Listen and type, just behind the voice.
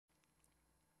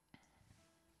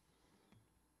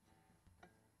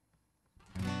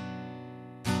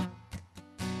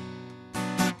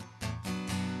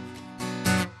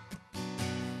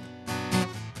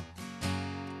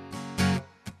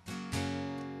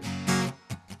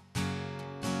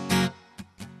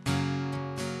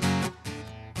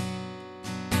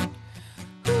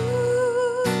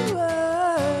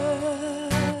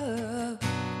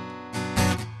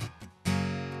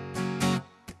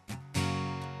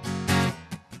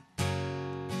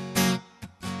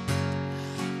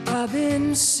I've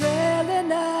been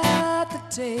sailing at the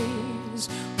days,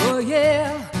 oh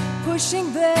yeah,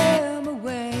 pushing them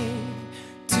away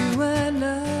to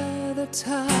another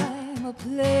time or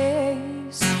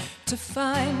place to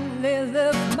finally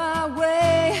live my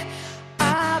way.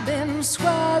 I've been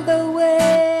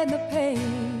swallowing the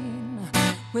pain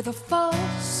with a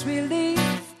false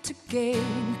relief to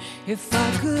gain. If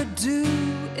I could do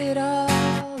it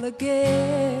all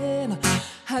again,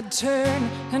 I'd turn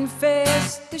and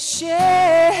face the shame.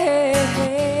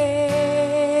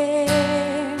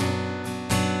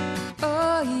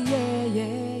 Oh yeah,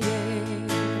 yeah,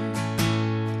 yeah.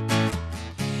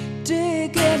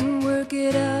 Dig and work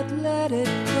it out, let it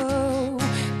go.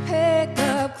 Pick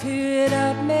up, clear it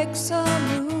up, make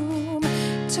some room.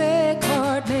 Take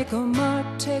heart, make a mark,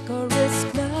 take a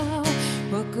risk now.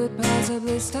 What could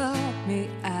possibly stop me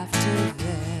after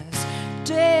this?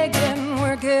 Dig and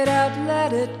work it out,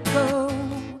 let it go.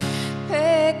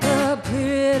 Pick up,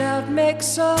 clear it out, make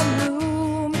some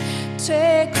room.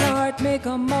 Take heart, make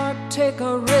a mark, take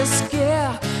a risk,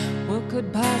 yeah. What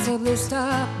could possibly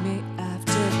stop me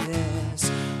after this?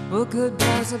 What could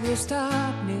possibly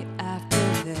stop me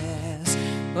after this?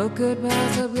 What could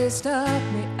possibly stop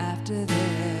me after this?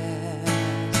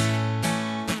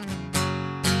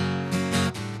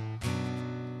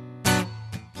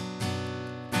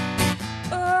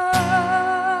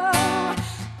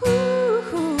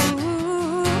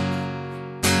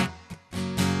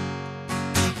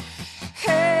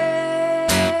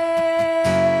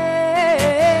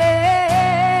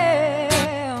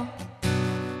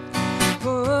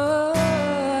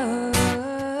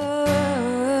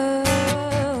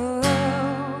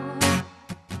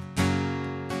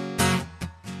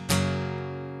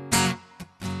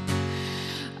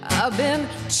 I've been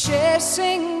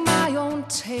chasing my own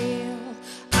tail.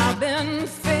 I've been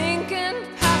thinking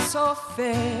pass or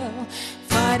fail,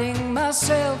 fighting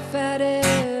myself at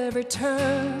every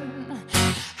turn.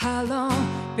 How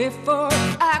long before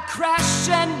I crash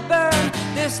and burn?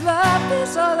 This love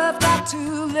is all I've got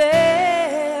to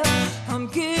live. I'm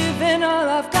giving all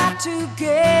I've got to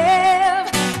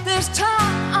give. This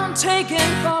time I'm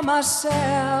taking for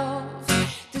myself.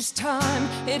 This time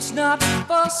it's not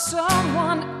for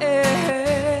someone else.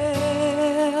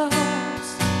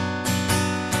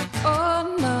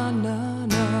 Oh no, no,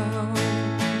 no.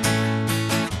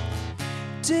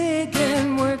 Dig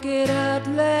and work it out,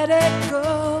 let it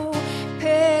go.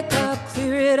 Pick up,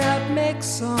 clear it out, make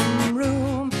some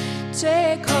room.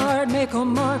 Take heart, make a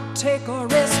mark, take a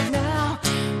risk now.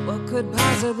 What could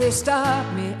possibly stop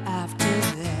me after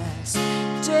this?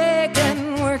 Dig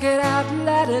and work it out,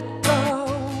 let it go.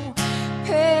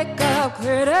 Pick up,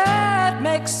 clear it out,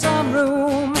 make some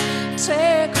room.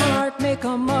 Take heart, make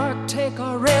a mark, take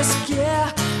a risk,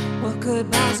 yeah. What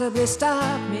could possibly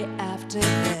stop me after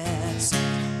this?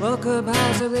 What could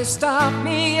possibly stop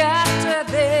me after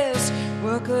this?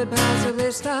 What could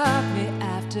possibly stop me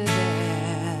after this?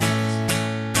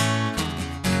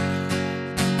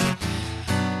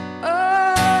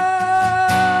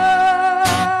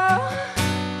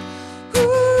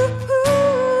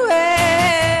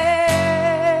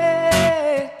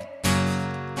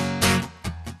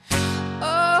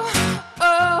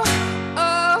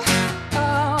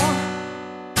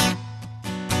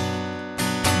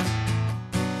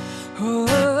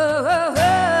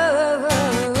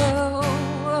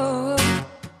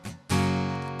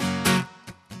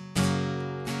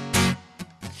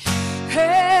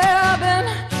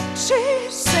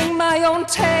 Chasing my own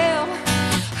tail,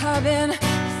 I've been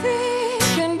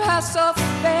thinking pass or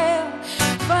fail,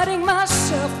 fighting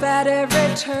myself at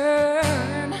every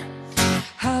turn.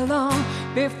 How long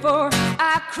before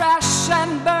I crash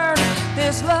and burn?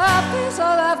 This love is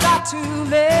all I've got to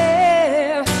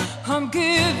live. I'm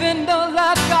giving all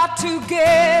I've got to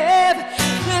give.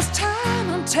 This time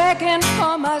I'm taking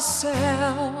for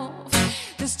myself.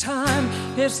 This time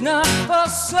it's not for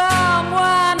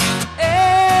someone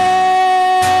else.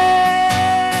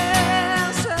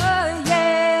 Oh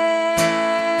yeah.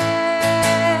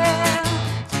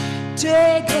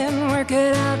 Dig and work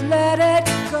it out, let it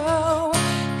go.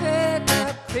 Pick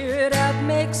up, clear it out,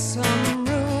 make some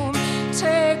room.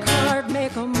 Take heart,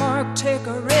 make a mark, take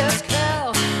a risk.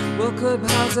 Hell, what could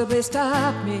possibly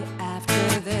stop me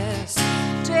after this?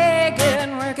 Dig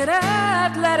and work it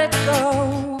out, let it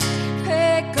go.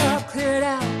 Pick up, clear it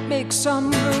out, make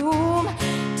some room.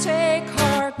 Take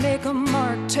heart, make a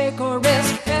mark, take a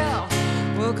risk. Hell,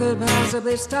 what could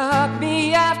possibly stop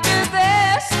me after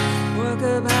this? What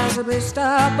could possibly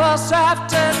stop us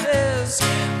after this?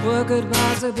 What could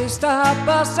possibly stop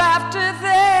us after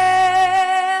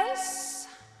this?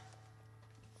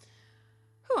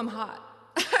 Oh, I'm hot.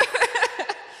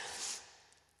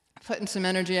 Putting some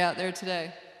energy out there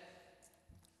today.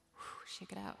 Whew,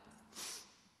 shake it out.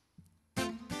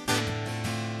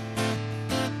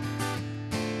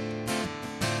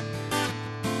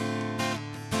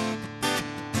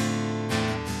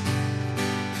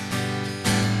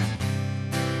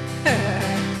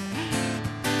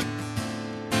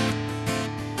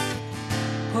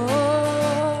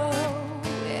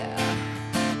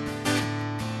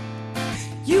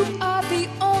 You are the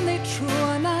only true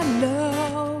one I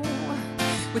know.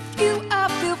 With you I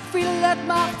feel free to let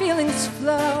my feelings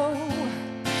flow.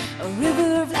 A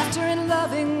river of laughter and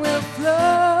loving will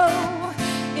flow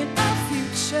in our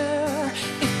future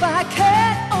if I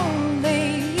can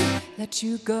only let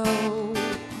you go.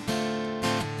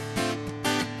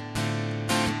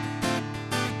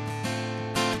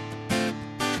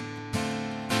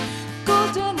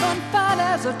 Golden run fine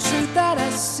as a truth that I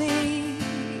seek.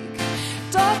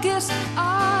 Darkest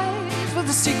eyes for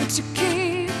the secrets you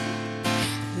keep.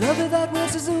 Love without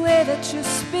words is the way that you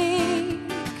speak.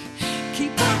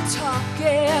 Keep on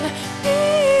talking,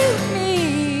 leave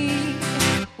me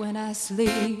when I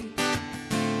sleep.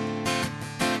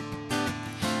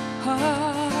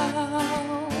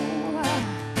 Oh,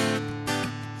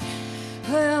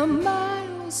 there are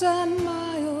miles and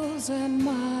miles and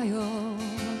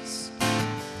miles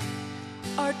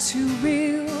are too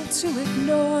real to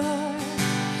ignore.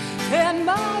 And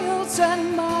miles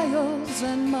and miles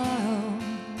and miles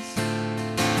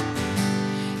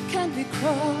can be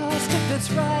crossed if it's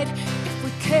right, if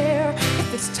we care,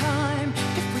 if it's time,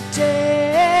 if we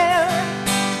dare.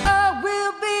 Oh,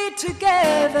 we'll be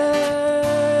together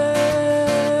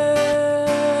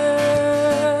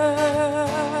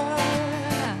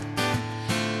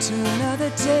till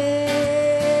another day,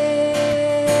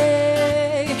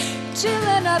 till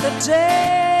another day.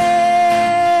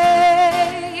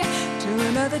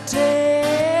 Another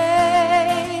day,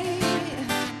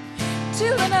 to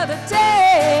another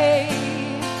day.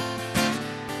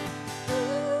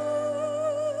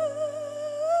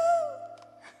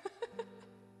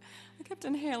 I kept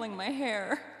inhaling my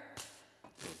hair.